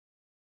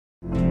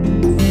Hello,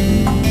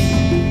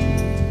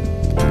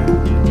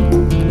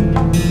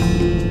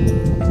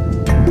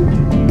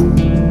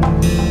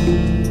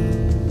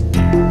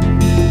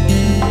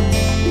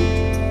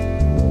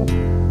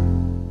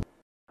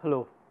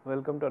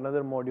 welcome to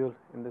another module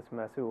in this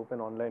massive open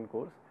online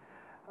course.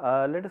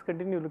 Let us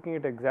continue looking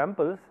at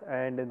examples,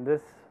 and in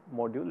this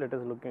module let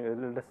us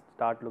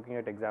start looking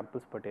at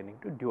examples pertaining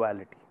to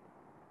duality.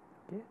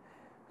 Okay.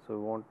 So,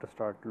 we want to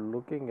start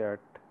looking at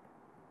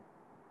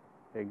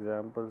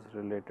examples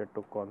related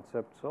to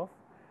concepts of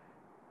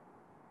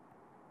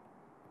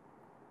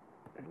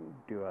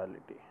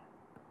duality.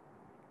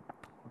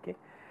 Okay.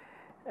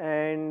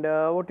 And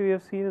what we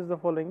have seen is the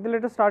following.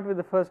 Let us start with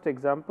the first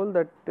example,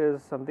 that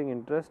is something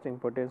interesting,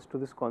 pertains to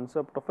this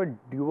concept of a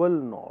dual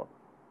norm.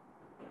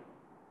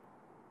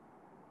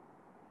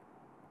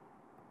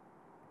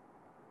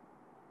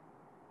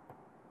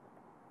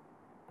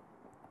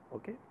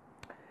 Okay.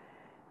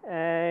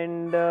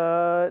 And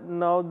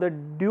now the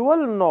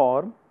dual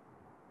norm,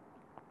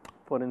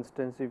 for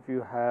instance, if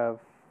you have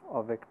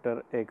a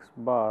vector x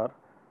bar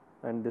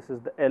and this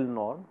is the L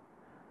norm,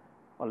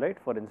 alright,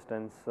 for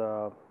instance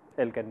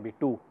L can be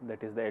 2,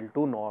 that is the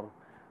L2 norm,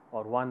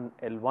 or 1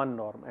 L1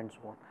 norm, and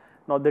so on.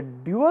 Now, the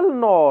dual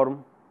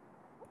norm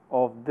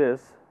of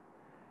this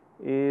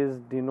is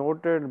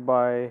denoted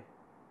by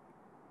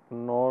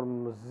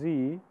norm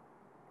Z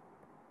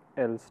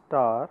L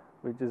star,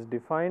 which is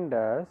defined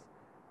as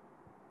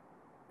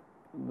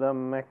the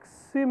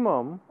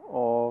maximum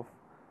of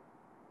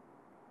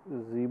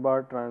Z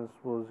bar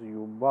transpose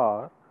U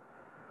bar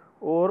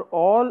over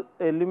all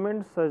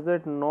elements such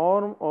that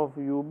norm of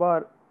U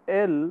bar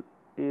L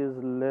is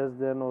less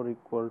than or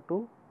equal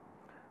to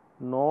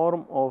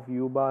norm of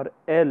U bar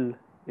L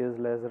is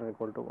less than or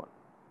equal to 1.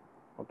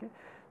 Okay.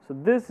 So,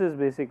 this is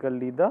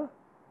basically the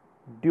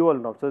dual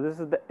norm. So,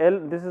 this is the L,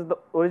 this is the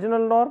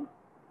original norm,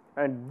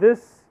 and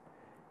this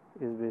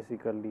is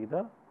basically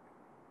the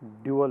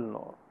dual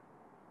norm.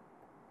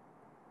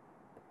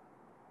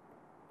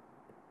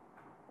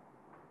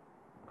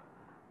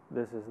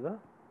 This is the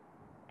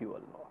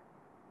dual norm.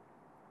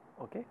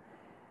 Okay.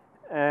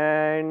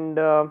 And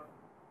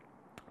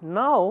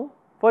now,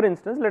 for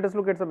instance, let us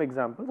look at some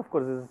examples. Of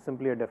course, this is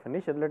simply a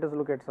definition. Let us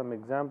look at some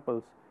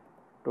examples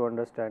to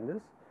understand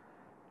this.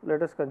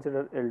 Let us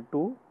consider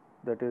L2,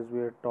 that is, we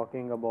are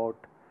talking about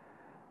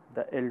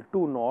the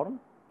L2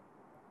 norm.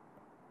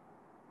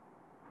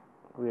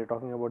 We are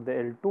talking about the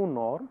L2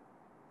 norm.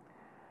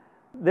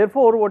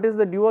 Therefore, what is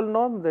the dual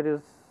norm? That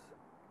is,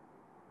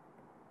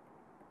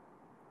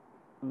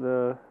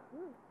 the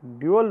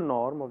dual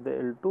norm of the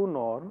L2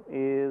 norm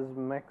is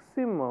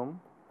maximum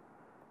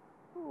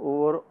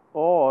over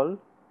all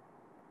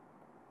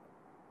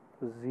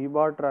Z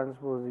bar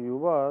transpose U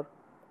bar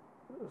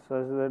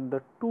such that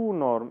the 2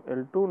 norm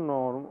L2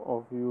 norm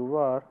of U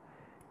bar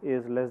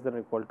is less than or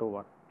equal to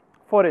 1.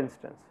 For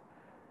instance,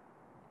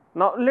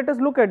 now let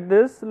us look at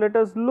this. Let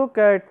us look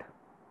at,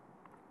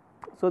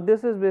 so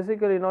this is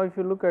basically, now if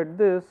you look at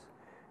this,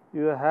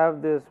 you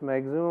have this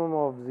maximum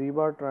of Z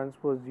bar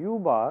transpose U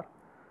bar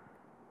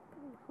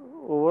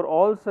over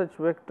all such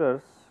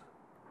vectors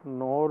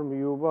norm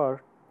U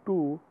bar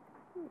 2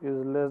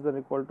 is less than or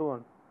equal to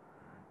 1.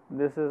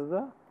 This is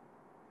the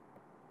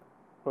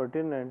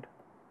pertinent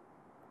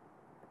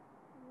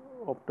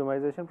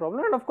optimization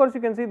problem, and of course, you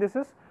can see this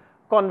is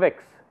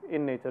convex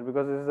in nature,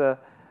 because this is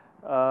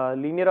a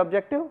linear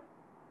objective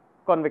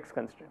convex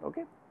constraint.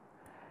 Okay.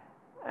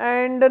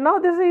 And now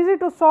this is easy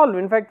to solve.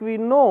 In fact, we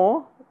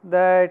know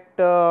that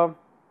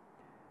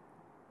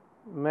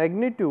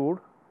magnitude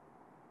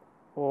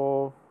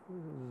of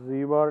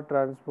Z bar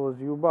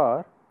transpose U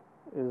bar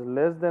is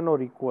less than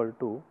or equal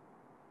to,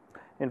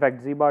 in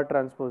fact, Z bar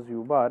transpose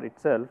U bar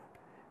itself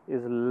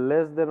is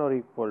less than or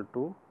equal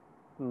to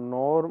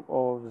norm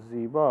of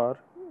Z bar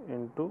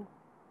into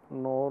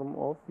norm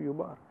of U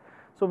bar.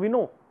 So, we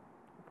know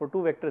for two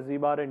vectors Z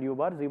bar and U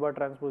bar, Z bar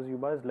transpose U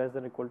bar is less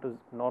than or equal to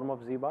norm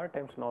of Z bar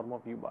times norm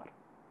of U bar.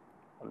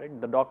 Alright,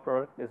 the dot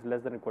product is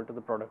less than or equal to the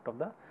product of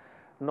the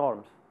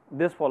norms.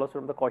 This follows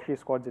from the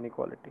Cauchy-Squartz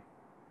inequality.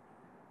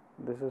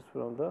 This is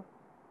from the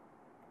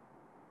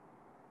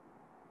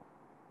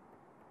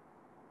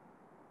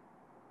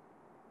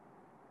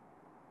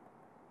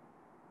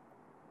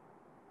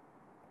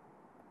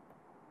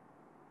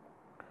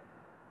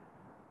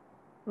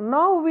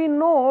now we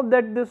know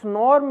that this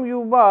norm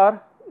U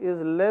bar is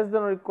less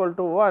than or equal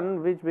to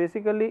 1, which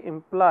basically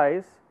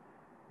implies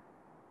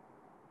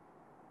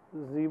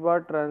Z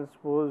bar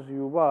transpose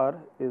U bar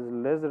is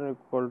less than or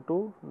equal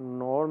to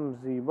norm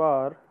Z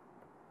bar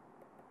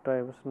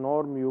times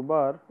norm U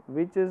bar,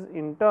 which is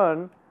in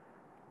turn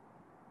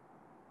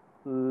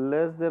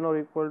less than or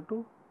equal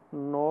to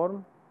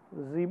norm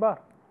Z bar,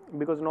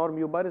 because norm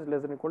U bar is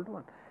less than or equal to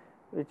 1,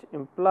 which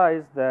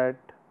implies that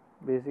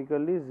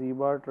basically Z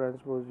bar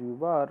transpose U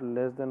bar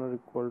less than or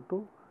equal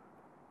to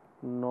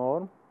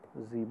norm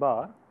Z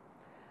bar.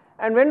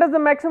 And when does the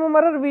maximum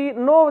occur? We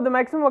know the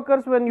maximum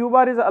occurs when U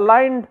bar is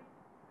aligned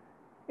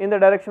in the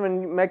direction,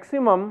 when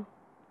maximum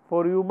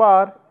for U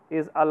bar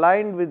is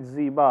aligned with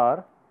Z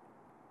bar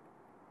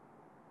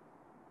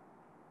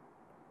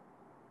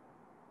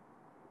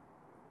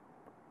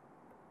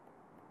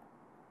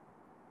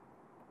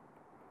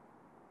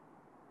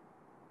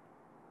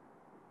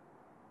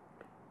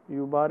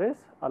u bar is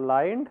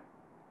aligned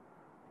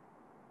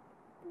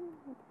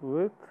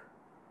with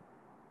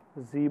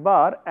z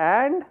bar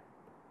and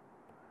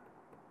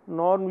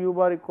norm u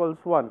bar equals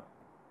 1,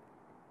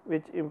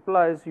 which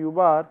implies u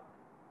bar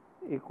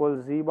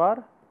equals z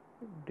bar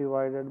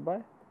divided by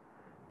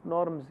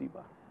norm z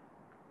bar.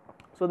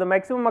 So, the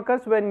maximum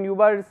occurs when u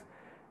bar is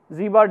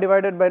z bar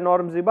divided by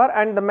norm z bar,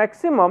 and the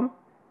maximum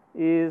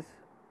is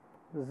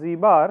z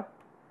bar,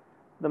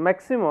 the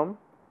maximum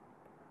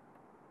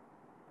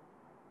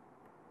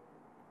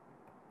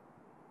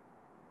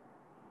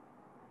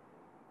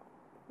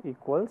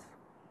equals,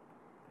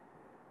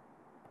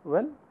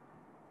 well,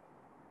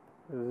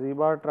 z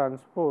bar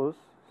transpose,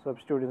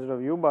 substitute instead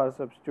of u bar,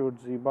 substitute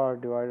z bar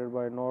divided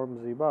by norm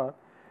z bar.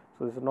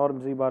 So, this is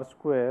norm z bar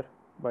square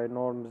by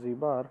norm z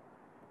bar,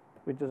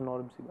 which is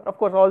norm z bar. Of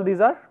course, all these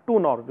are two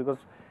norms, because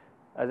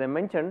as I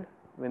mentioned,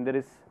 when there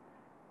is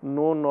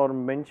no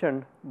norm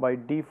mentioned, by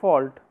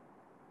default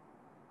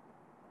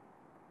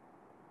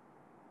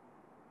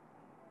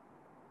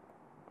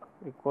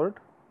equal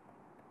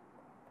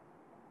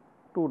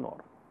to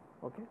norm.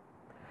 Okay.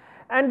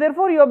 And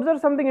therefore, you observe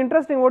something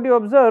interesting. What you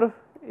observe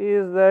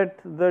is that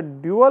the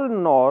dual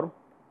norm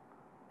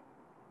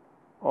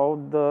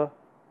of the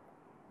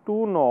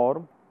two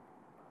norm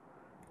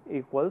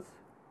equals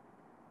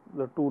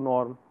the two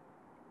norm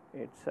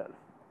itself.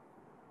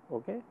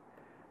 Okay.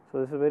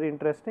 So, this is very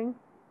interesting.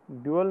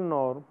 Dual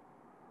norm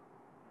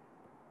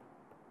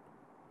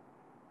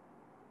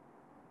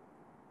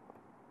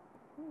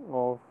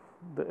of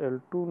the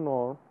L2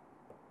 norm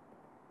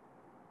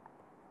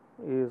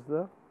is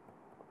the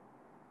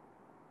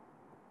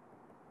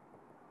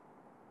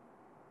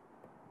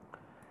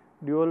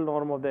dual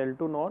norm of the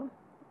L2 norm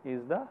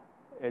is the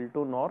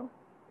L2 norm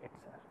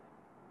itself.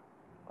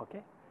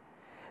 Okay.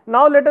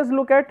 Now, let us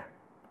look at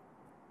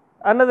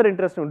another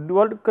interesting,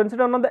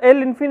 consider on the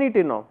L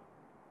infinity norm.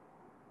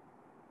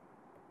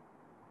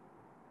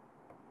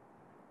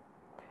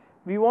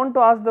 We want to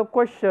ask the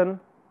question,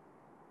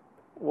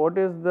 what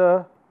is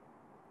the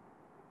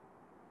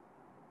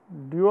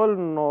dual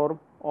norm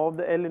of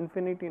the L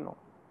infinity norm?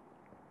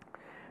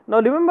 Now,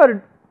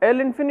 remember, L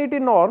infinity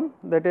norm,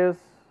 that is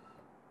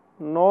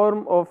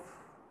norm of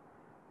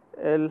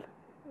L,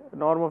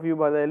 norm of u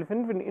by the L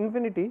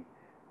infinity,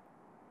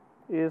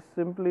 is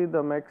simply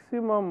the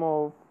maximum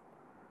of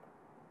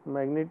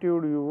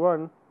magnitude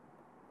u1,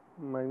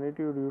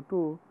 magnitude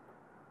u2,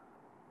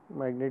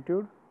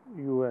 magnitude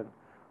un,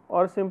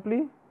 or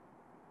simply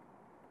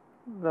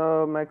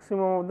the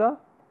maximum of the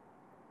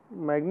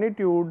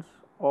magnitudes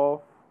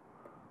of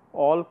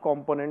all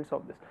components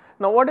of this.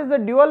 Now, what is the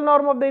dual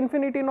norm of the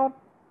infinity norm?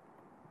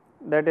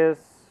 That is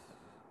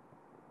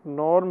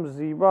norm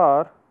z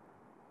bar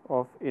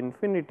of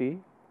infinity,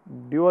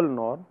 dual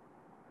norm,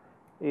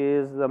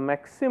 is the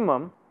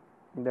maximum,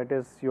 that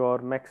is your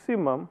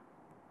maximum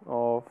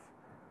of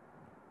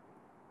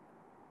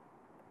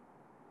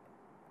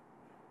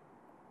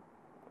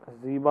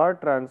z bar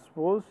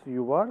transpose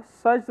u bar,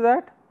 such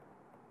that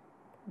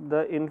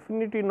the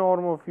infinity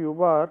norm of u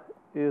bar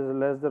is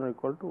less than or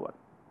equal to 1.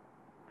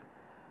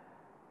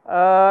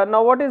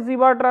 Now, what is z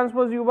bar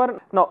transpose u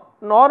bar? Now,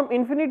 norm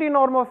infinity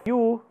norm of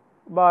u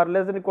bar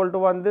less than or equal to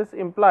 1, this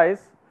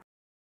implies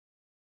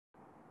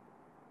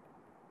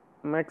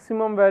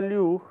maximum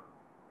value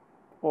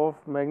of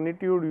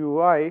magnitude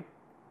ui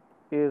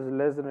is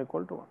less than or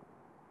equal to 1.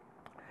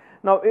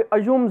 Now,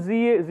 assume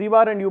z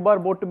bar and u bar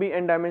both to be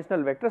n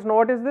dimensional vectors. Now,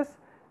 what is this?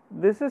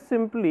 This is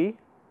simply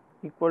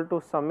equal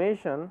to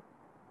summation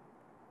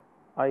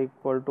I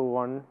equal to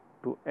 1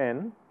 to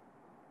n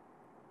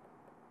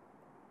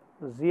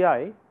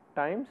zi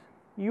times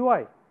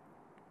ui.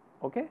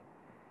 Okay.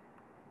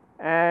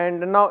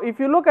 And now, if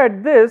you look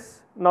at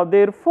this, now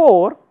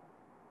therefore,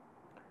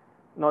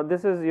 now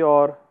this is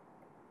your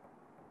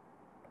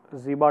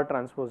z bar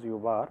transpose u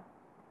bar,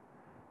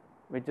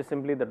 which is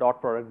simply the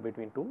dot product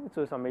between two.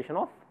 So, summation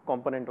of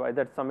component wise,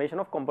 that is summation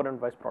of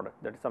component wise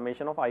product, that is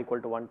summation of I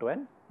equal to 1 to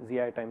n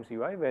zi times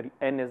ui, where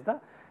n is the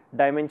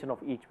dimension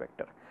of each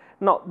vector.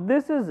 Now,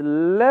 this is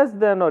less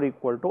than or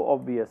equal to,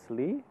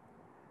 obviously,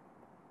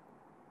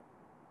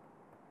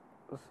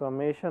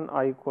 summation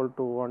I equal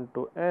to 1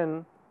 to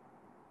n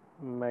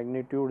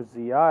magnitude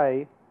zi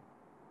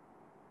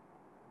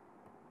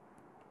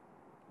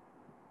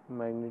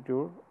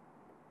magnitude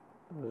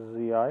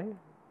zi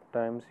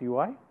times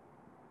ui,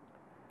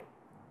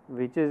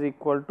 which is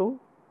equal to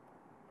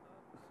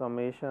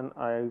summation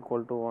I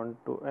equal to 1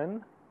 to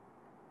n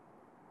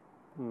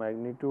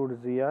magnitude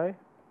zi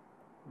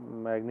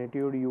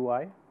magnitude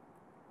ui.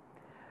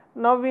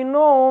 Now, we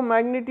know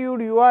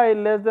magnitude ui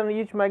less than,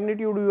 each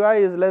magnitude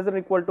ui is less than or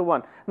equal to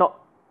 1. Now,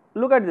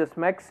 look at this,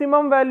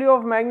 maximum value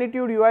of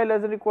magnitude ui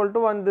less than or equal to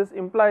 1, this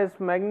implies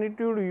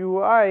magnitude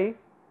ui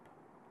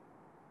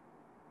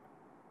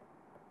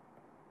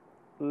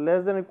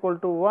less than or equal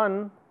to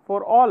 1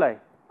 for all I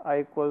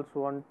equals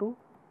 1 to,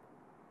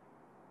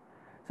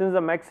 since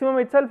the maximum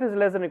itself is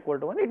less than or equal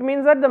to 1, it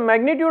means that the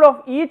magnitude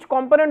of each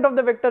component of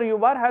the vector u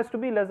bar has to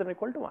be less than or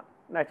equal to 1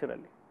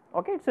 naturally,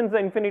 okay, since the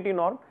infinity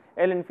norm,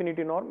 L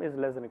infinity norm is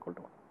less than or equal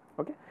to 1.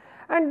 okay,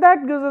 and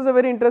that gives us a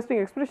very interesting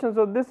expression.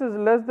 So, this is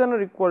less than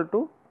or equal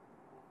to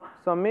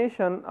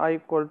summation I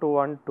equal to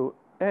 1 to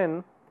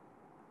n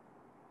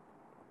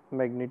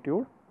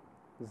magnitude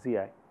Zi,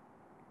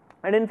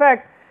 and in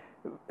fact,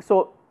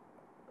 so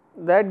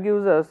that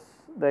gives us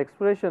the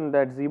expression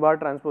that Z bar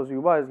transpose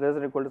U bar is less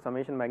than or equal to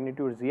summation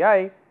magnitude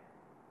Zi.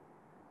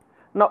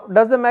 Now,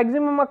 does the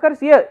maximum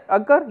occurs? Yeah,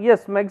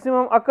 yes,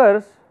 maximum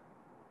occurs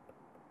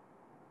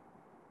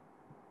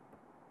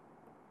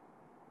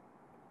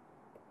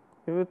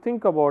if you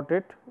think about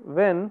it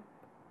when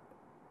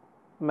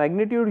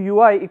magnitude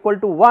ui equal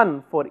to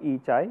 1 for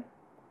each I,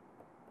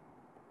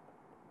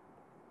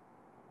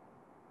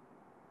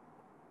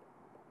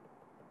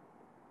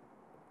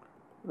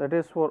 that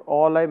is for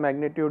all I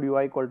magnitude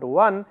ui equal to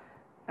 1,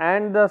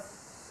 and the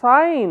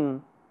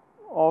sign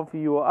of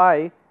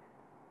ui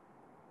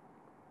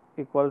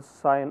equals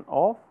sign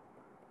of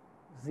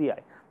Zi.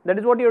 That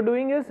is what you are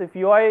doing is, if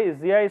ui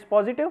Zi is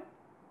positive,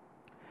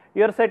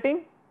 you are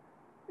setting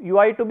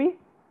ui to be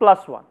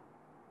plus 1.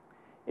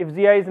 If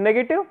Zi is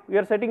negative, you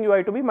are setting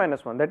ui to be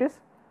minus 1. That is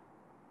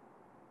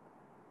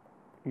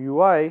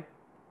ui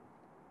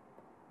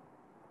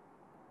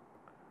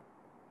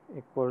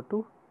equal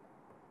to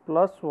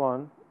plus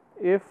 1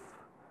 if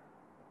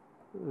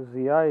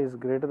Zi is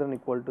greater than or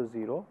equal to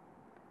 0,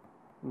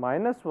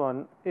 minus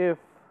 1 if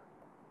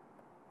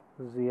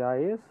Zi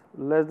is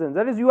less than,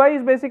 that is ui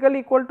is basically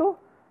equal to,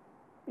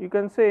 you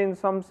can say in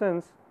some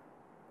sense,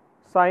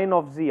 sine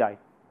of Zi,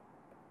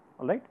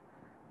 alright,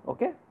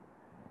 okay.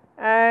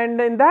 And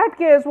in that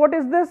case, what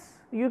is this?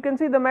 You can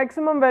see the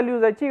maximum value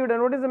is achieved,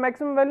 and what is the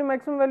maximum value?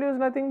 Maximum value is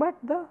nothing but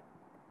the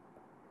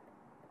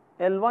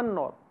L1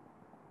 norm,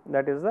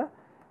 that is the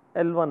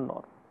L1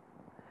 norm.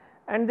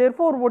 And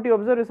therefore, what you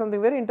observe is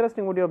something very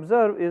interesting. What you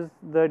observe is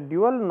the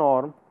dual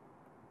norm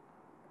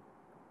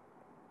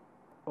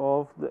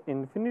of the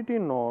infinity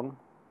norm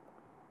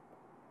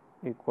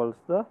equals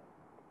the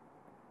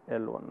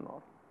L1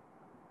 norm,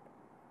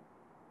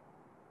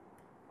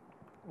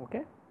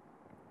 okay.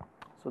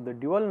 So, the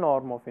dual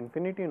norm of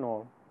infinity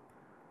norm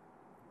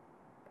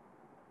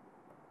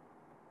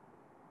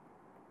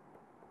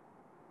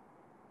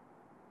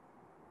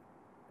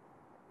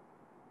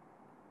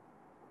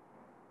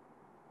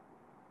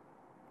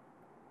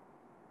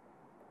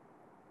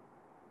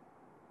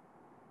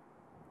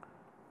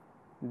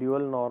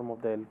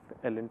of the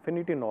L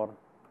infinity norm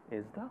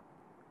is the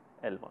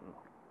L1 norm,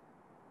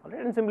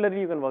 alright. And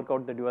similarly, you can work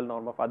out the dual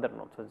norm of other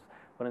norms. So,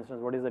 for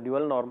instance, what is the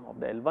dual norm of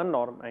the L1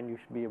 norm, and you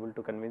should be able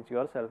to convince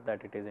yourself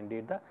that it is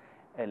indeed the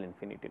L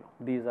infinity norm.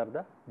 These are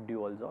the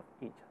duals of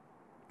each,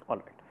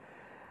 alright.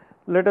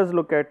 Let us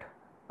look at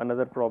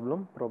another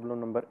problem, problem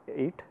number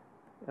 8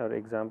 or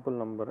example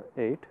number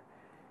 8.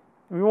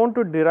 We want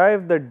to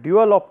derive the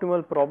dual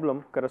optimal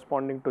problem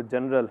corresponding to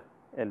general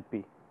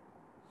LP.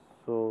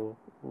 So,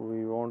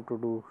 we want to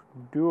do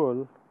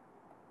dual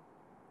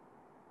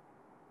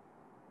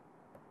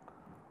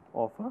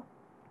of a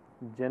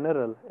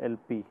general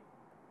LP,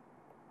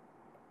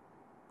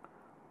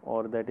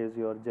 or that is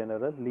your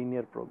general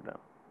linear program.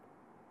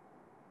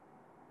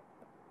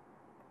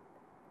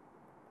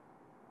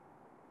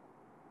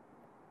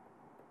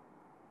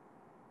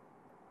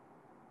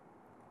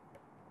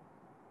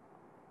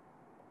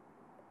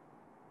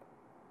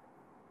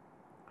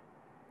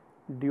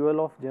 Dual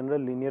of general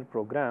linear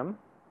program,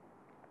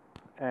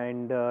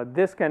 and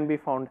this can be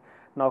found.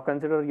 Now,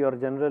 consider your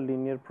general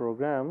linear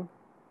program,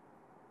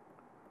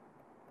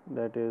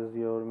 that is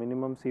your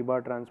minimum C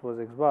bar transpose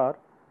x bar,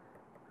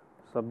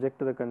 subject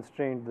to the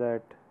constraint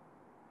that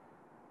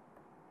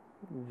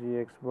G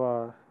x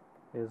bar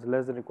is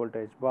less than or equal to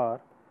h bar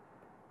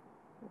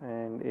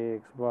and A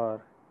x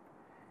bar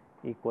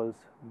equals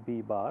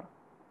B bar.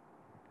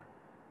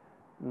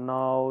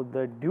 Now,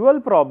 the dual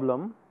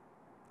problem,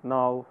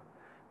 now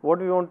what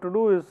we want to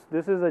do is,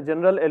 this is a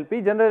general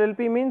LP. General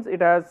LP means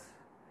it has,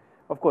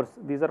 of course,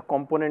 these are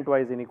component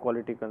wise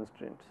inequality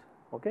constraints,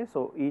 okay.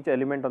 So, each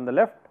element on the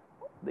left,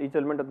 each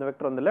element of the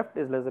vector on the left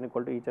is less than or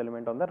equal to each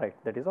element on the right,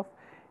 that is of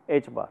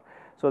h bar.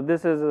 So,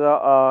 this is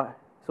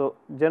so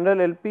general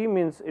LP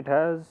means it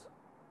has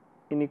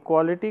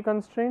inequality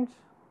constraints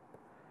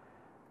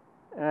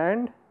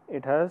and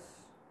it has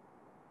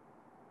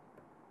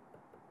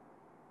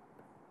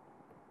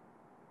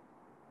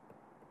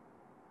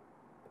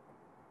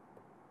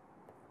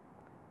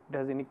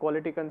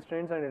inequality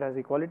constraints and it has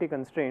equality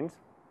constraints,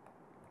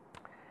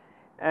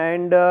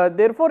 and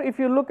therefore, if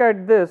you look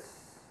at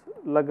this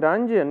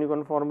Lagrangian, you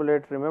can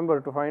formulate,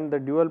 remember, to find the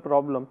dual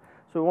problem.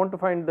 So, we want to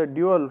find the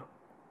dual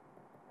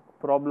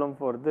problem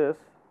for this.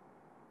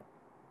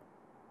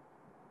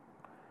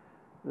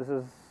 This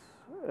is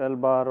L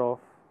bar of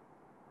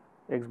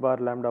x bar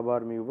lambda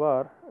bar mu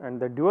bar, and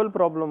the dual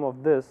problem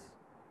of this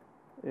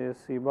is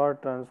C bar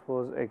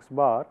transpose x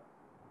bar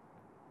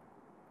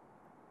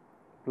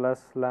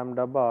plus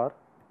lambda bar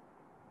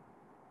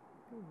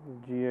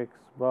G x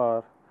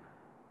bar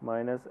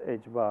minus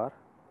h bar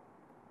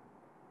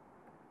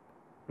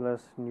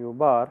plus nu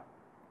bar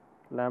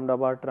lambda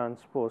bar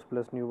transpose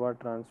plus nu bar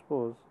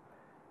transpose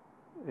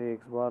A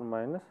x bar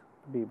minus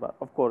B bar,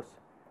 of course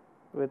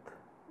with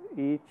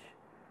each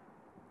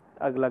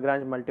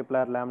Lagrange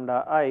multiplier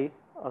lambda I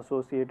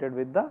associated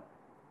with the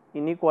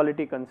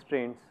inequality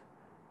constraints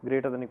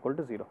greater than or equal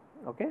to 0.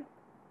 Okay.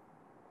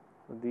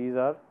 So, these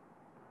are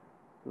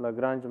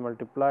Lagrange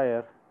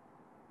multiplier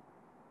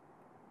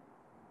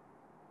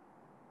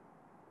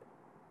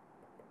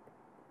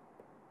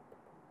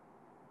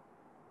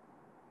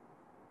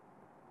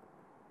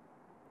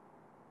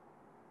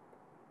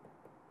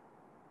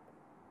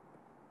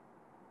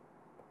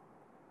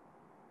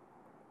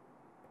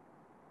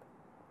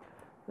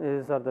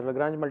these are the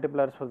Lagrange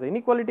multipliers for the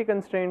inequality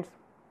constraints.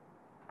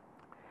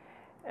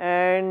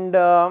 And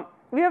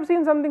we have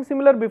seen something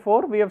similar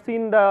before. We have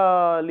seen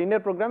the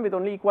linear program with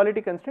only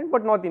equality constraint,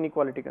 but not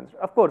inequality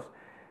constraint. Of course,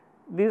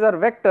 these are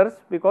vectors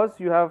because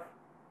you have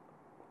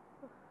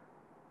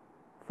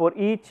for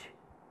each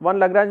one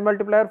Lagrange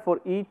multiplier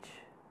for each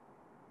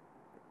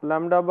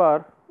lambda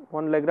bar,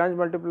 one Lagrange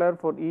multiplier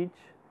for each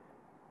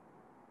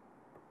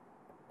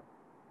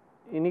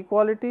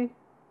inequality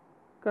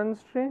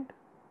constraint.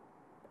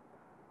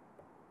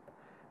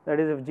 That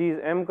is, if G is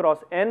m cross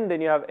n, then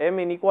you have m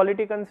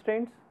inequality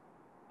constraints,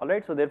 all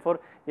right. So,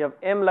 therefore, you have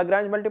m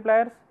Lagrange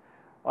multipliers,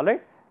 all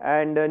right,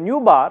 and nu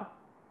bar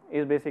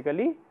is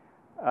basically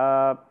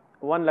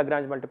one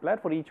Lagrange multiplier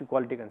for each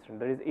equality constraint.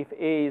 That is, if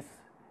A is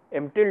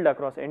m tilde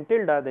cross n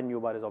tilde, then nu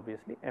bar is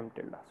obviously m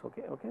tilde. So,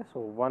 okay.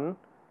 So, one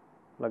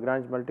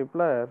Lagrange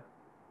multiplier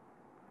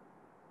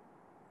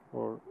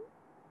for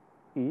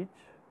each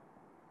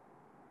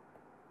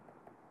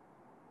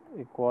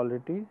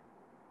equality,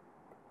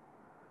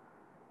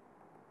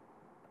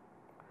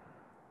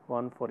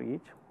 one for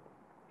each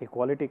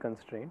equality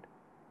constraint.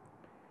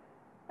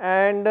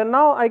 And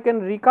now I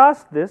can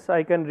recast this,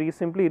 I can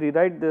simply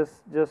rewrite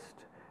this,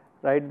 just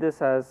write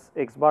this as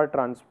x bar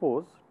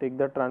transpose, take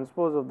the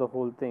transpose of the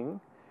whole thing,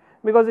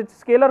 because it is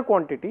scalar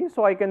quantity.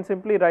 So, I can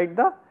simply write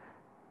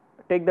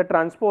take the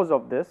transpose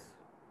of this,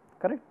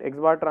 correct, x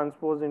bar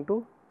transpose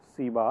into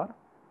C bar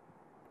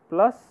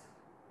plus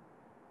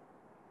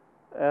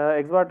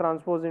x bar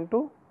transpose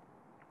into,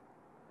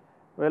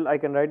 well, I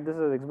can write this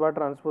as x bar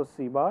transpose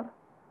C bar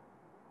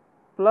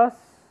plus,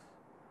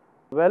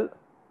 well,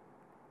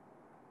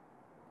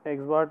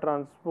 x bar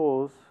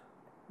transpose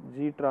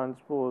G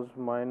transpose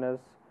minus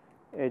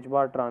H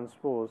bar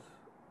transpose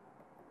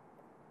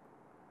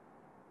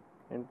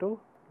into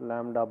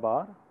lambda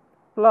bar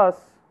plus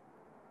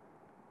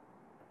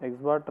x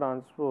bar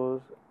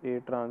transpose A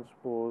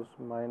transpose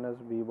minus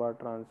B bar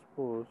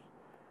transpose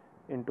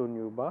into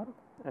nu bar,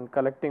 and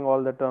collecting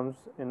all the terms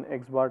in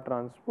x bar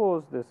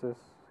transpose, this is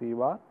C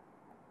bar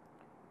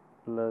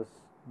plus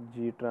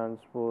G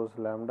transpose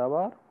lambda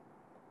bar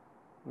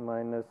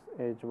minus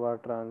H bar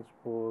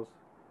transpose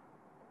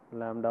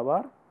lambda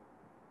bar,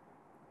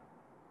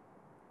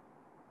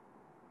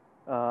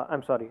 I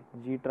am sorry,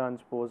 G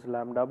transpose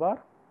lambda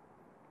bar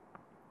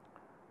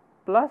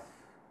plus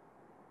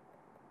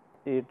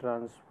A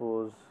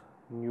transpose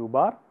nu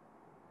bar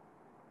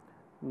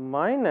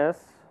minus,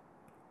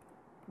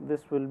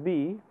 this will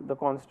be the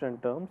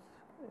constant terms,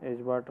 H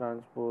bar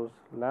transpose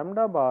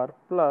lambda bar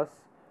plus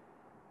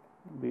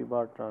B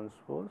bar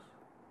transpose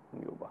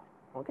nu bar.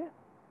 Okay.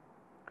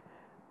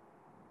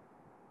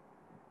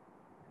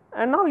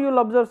 And now you will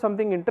observe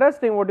something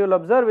interesting. What you will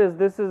observe is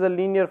this is a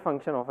linear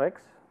function of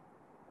x.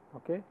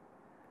 Okay.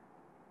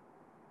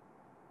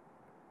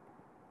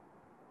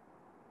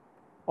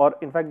 Or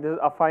in fact, this is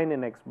affine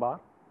in x bar.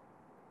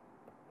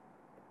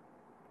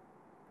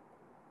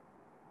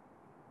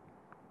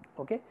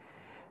 Okay.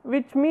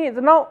 Which means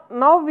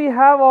now we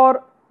have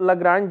our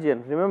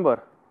Lagrangian,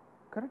 remember,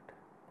 correct.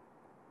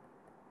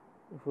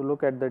 If you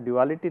look at the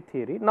duality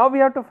theory, now we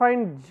have to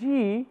find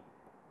G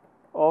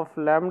of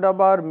lambda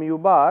bar mu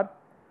bar,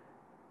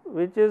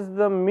 which is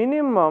the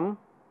minimum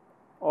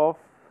of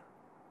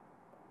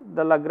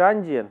the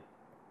Lagrangian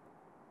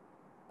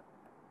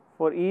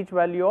for each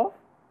value of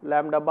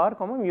lambda bar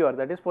comma mu r,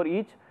 that is for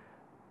each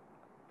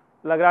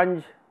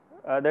Lagrange,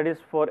 that is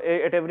for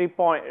at every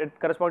point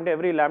corresponding to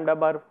every lambda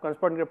bar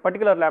corresponding to a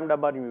particular lambda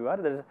bar mu r,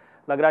 there is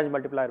Lagrange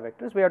multiplier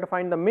vectors. We have to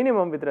find the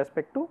minimum with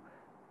respect to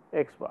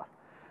x bar.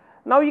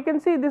 Now, you can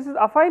see this is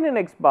affine in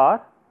x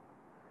bar,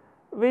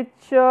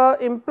 which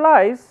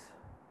implies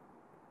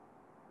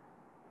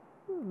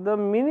the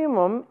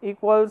minimum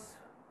equals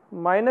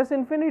minus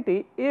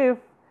infinity if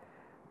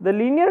the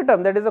linear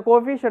term, that is the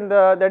coefficient,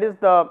 that is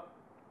the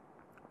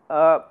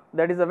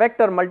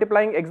vector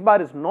multiplying x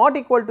bar is not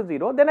equal to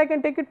 0, then I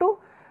can take it to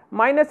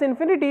minus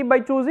infinity by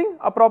choosing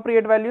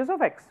appropriate values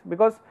of x,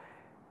 because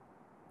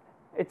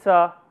it is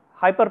a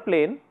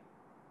hyperplane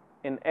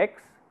in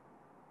x,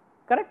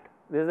 correct.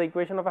 This is the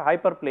equation of a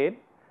hyperplane,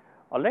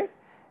 all right,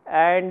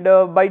 and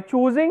by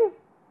choosing,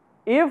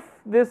 if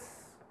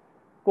this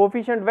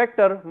coefficient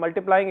vector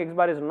multiplying x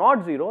bar is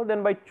not 0,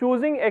 then by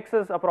choosing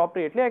x's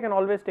appropriately, I can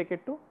always take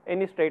it to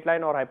any straight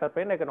line or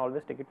hyperplane, I can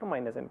always take it to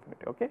minus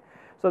infinity. Okay.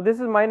 So,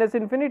 this is minus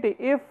infinity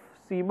if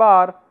C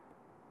bar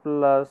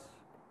plus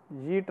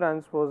G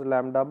transpose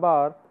lambda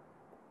bar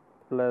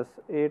plus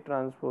A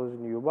transpose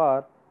nu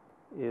bar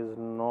is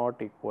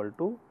not equal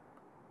to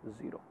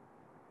 0.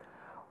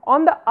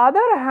 On the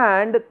other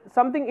hand,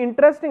 something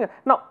interesting,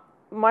 now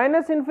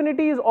minus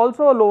infinity is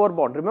also a lower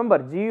bound. Remember,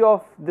 g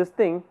of this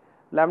thing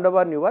lambda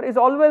bar nu bar is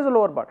always a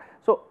lower bound.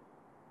 So,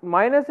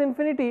 minus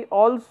infinity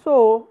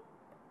also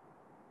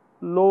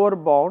lower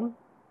bound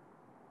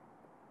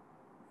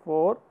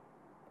for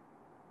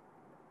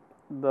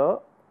the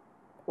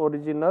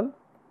original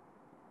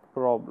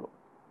problem,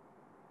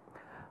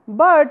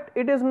 but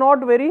it is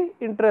not very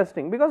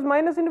interesting because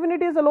minus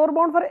infinity is a lower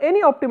bound for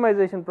any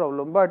optimization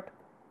problem, but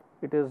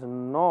it is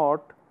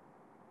not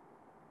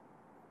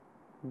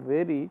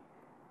very,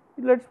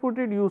 let us put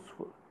it,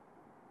 useful.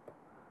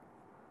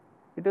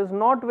 It is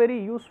not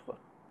very useful.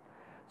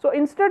 So,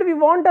 instead we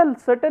want a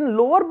certain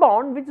lower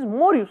bound which is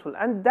more useful,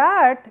 and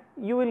that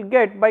you will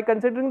get by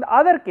considering the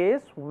other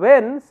case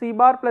when C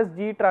bar plus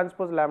G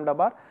transpose lambda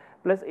bar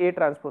plus A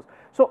transpose.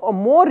 So, a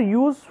more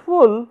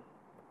useful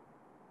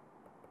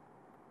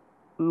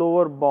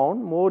lower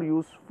bound, more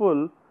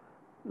useful,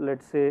 let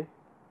us say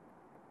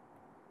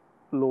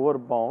lower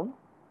bound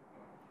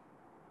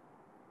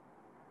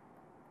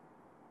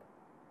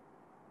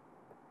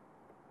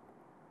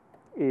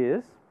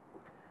is,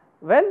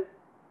 well,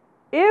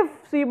 if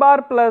C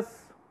bar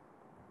plus,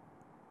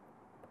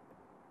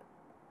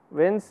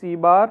 when C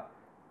bar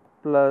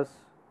plus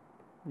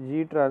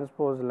G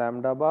transpose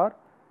lambda bar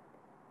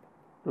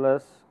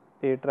plus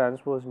A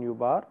transpose nu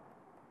bar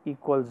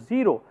equals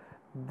 0,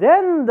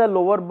 then the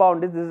lower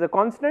bound is, this is a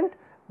constant,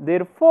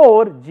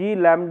 therefore, G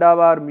lambda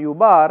bar mu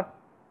bar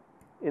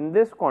in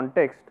this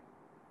context,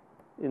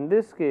 in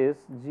this case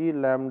G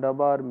lambda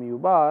bar mu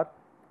bar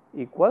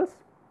equals,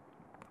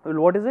 well,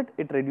 what is it?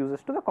 It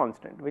reduces to the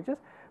constant, which is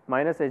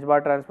minus H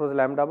bar transpose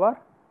lambda bar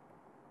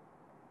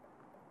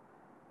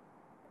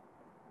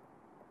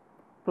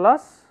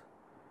plus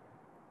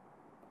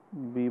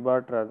B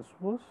bar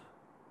transpose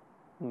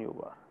nu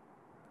bar,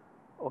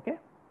 okay.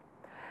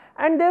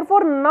 And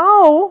therefore,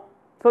 now,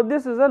 so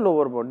this is a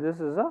lower bound, this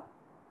is a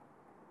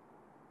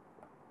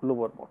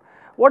lower bound.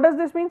 What does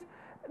this mean?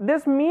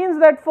 This means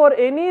that for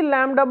any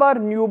lambda bar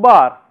nu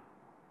bar,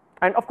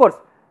 and of course,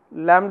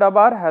 lambda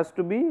bar has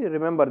to be,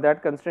 remember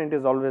that constraint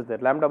is always there,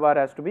 lambda bar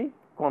has to be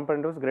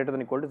component is greater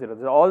than or equal to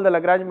 0. All the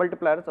Lagrange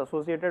multipliers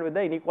associated with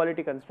the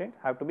inequality constraint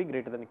have to be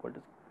greater than or equal to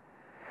 0.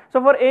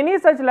 So, for any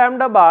such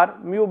lambda bar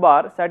mu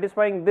bar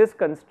satisfying this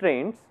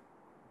constraints,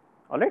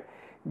 alright,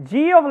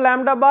 G of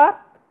lambda bar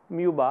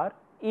mu bar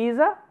is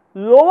a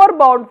lower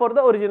bound for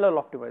the original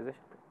optimization.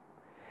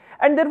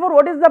 And therefore,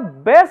 what is the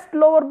best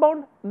lower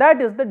bound?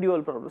 That is the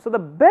dual problem. So, the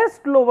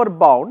best lower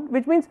bound,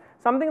 which means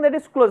something that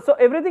is close. So,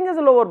 everything is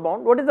a lower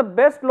bound. What is the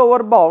best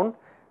lower bound?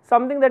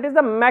 Something that is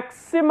the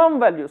maximum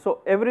value.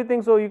 So,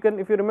 everything, so you can,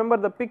 if you remember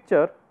the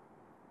picture,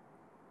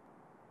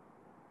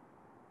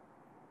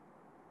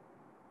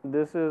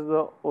 this is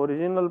the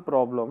original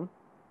problem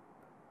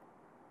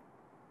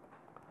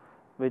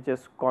which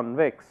is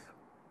convex.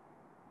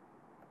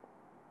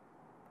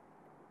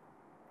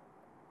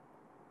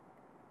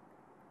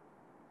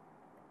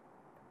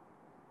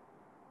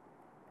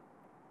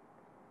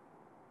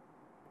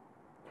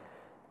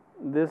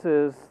 This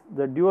is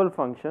the dual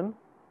function,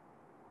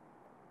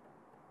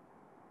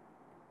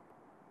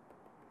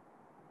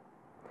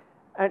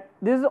 and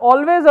this is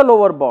always a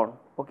lower bound,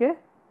 okay,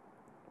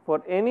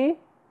 for any,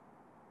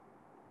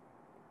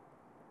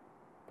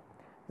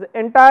 the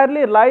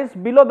entirely lies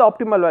below the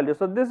optimal value.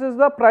 So, this is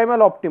the primal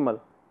optimal.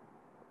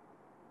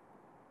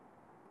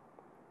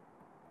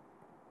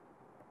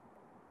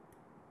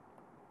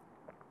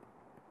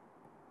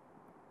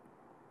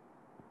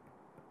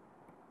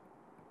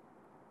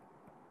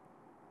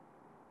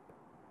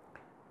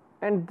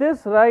 And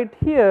this right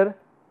here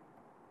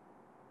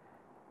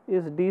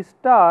is D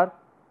star,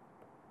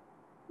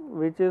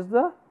 which is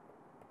the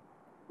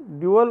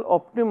dual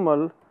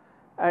optimal,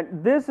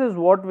 and this is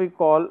what we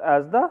call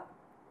as the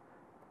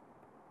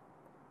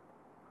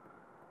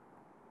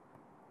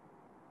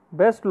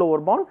best lower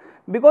bound,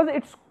 because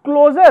it is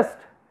closest,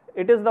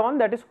 it is the one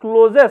that is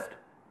closest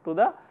to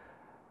the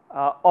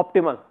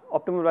optimal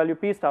value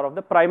P star of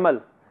the primal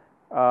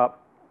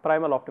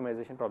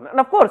optimization problem.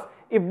 And of course,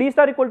 if D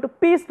star equal to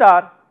P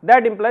star,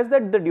 that implies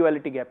that the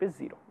duality gap is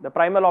 0. The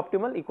primal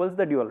optimal equals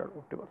the dual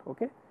optimal,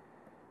 okay.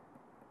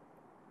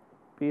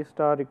 P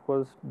star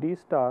equals D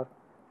star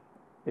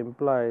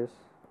implies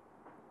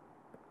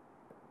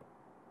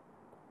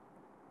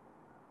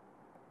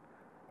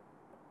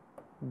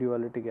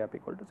duality gap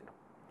equal to 0.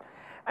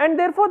 And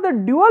therefore, the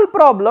dual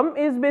problem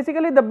is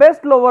basically the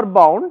best lower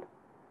bound,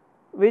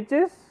 which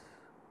is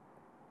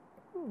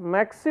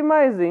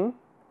maximizing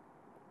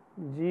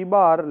G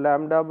bar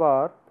lambda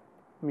bar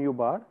mu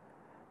bar,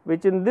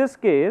 which in this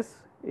case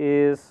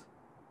is,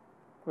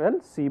 well,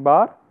 C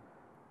bar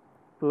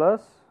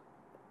plus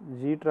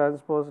G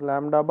transpose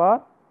lambda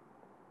bar,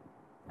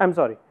 I am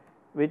sorry,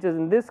 which is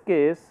in this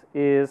case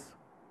is,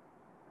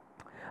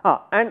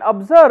 and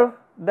observe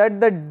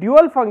that the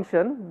dual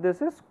function, this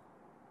is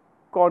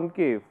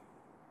concave,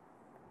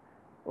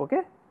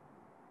 okay.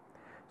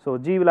 So,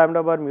 G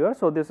lambda bar mu bar,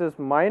 so this is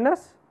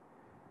minus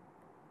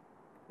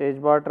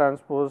H bar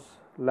transpose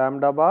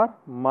lambda bar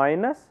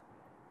minus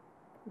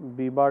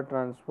B bar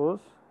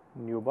transpose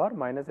nu bar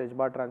minus H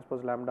bar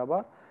transpose lambda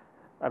bar,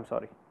 I am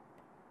sorry,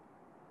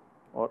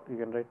 or you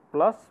can write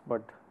plus,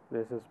 but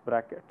this is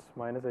brackets,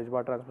 minus H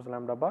bar transpose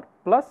lambda bar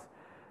plus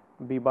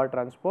B bar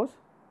transpose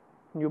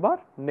nu bar,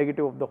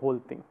 negative of the whole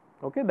thing,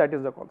 okay, that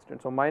is the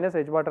constant. So, minus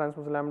H bar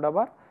transpose lambda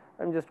bar,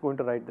 I am just going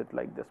to write that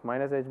like this,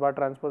 minus H bar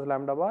transpose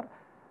lambda bar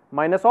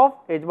minus of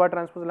H bar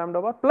transpose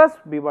lambda bar plus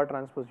B bar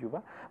transpose u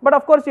bar. But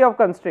of course, you have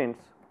constraints,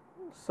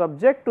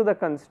 subject to the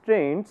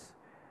constraints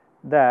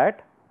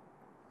that,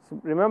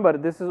 remember,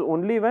 this is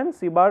only when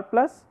C bar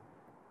plus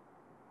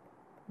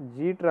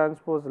G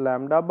transpose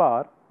lambda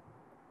bar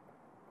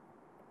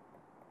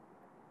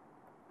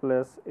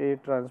plus A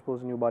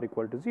transpose nu bar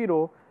equal to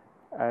 0,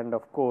 and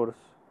of course,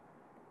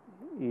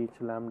 each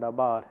lambda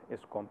bar is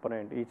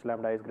component, each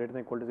lambda is greater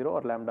than equal to 0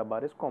 or lambda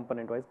bar is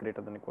component wise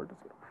greater than equal to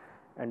 0,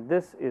 and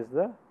this is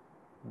the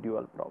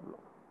dual problem.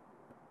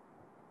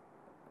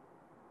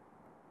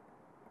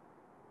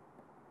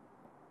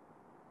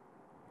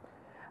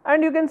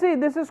 And you can see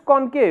this is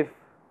concave,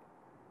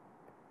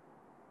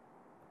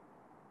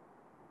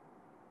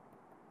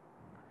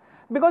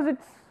 because it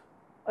is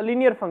a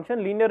linear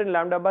function, linear in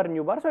lambda bar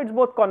nu bar, so it is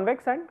both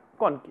convex and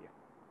concave.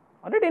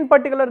 Alright, in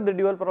particular the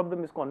dual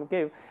problem is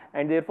concave,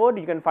 and therefore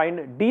you can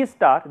find D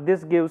star,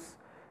 this gives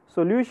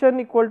solution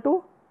equal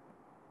to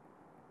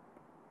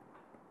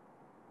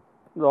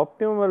the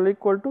optimum value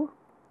equal to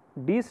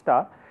D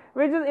star,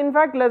 which is in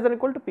fact less than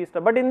equal to P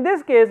star, but in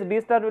this case D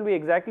star will be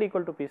exactly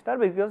equal to P star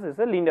because it is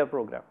a linear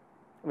program,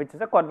 which is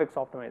a convex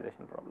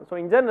optimization problem. So,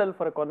 in general,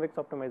 for a convex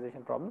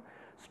optimization problem,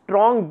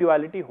 strong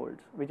duality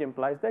holds, which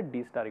implies that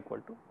D star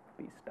equal to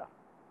P star.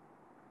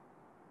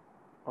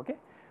 Okay,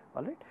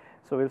 all right.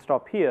 So, we will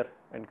stop here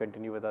and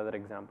continue with other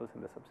examples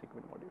in the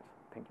subsequent modules.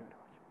 Thank you very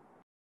much.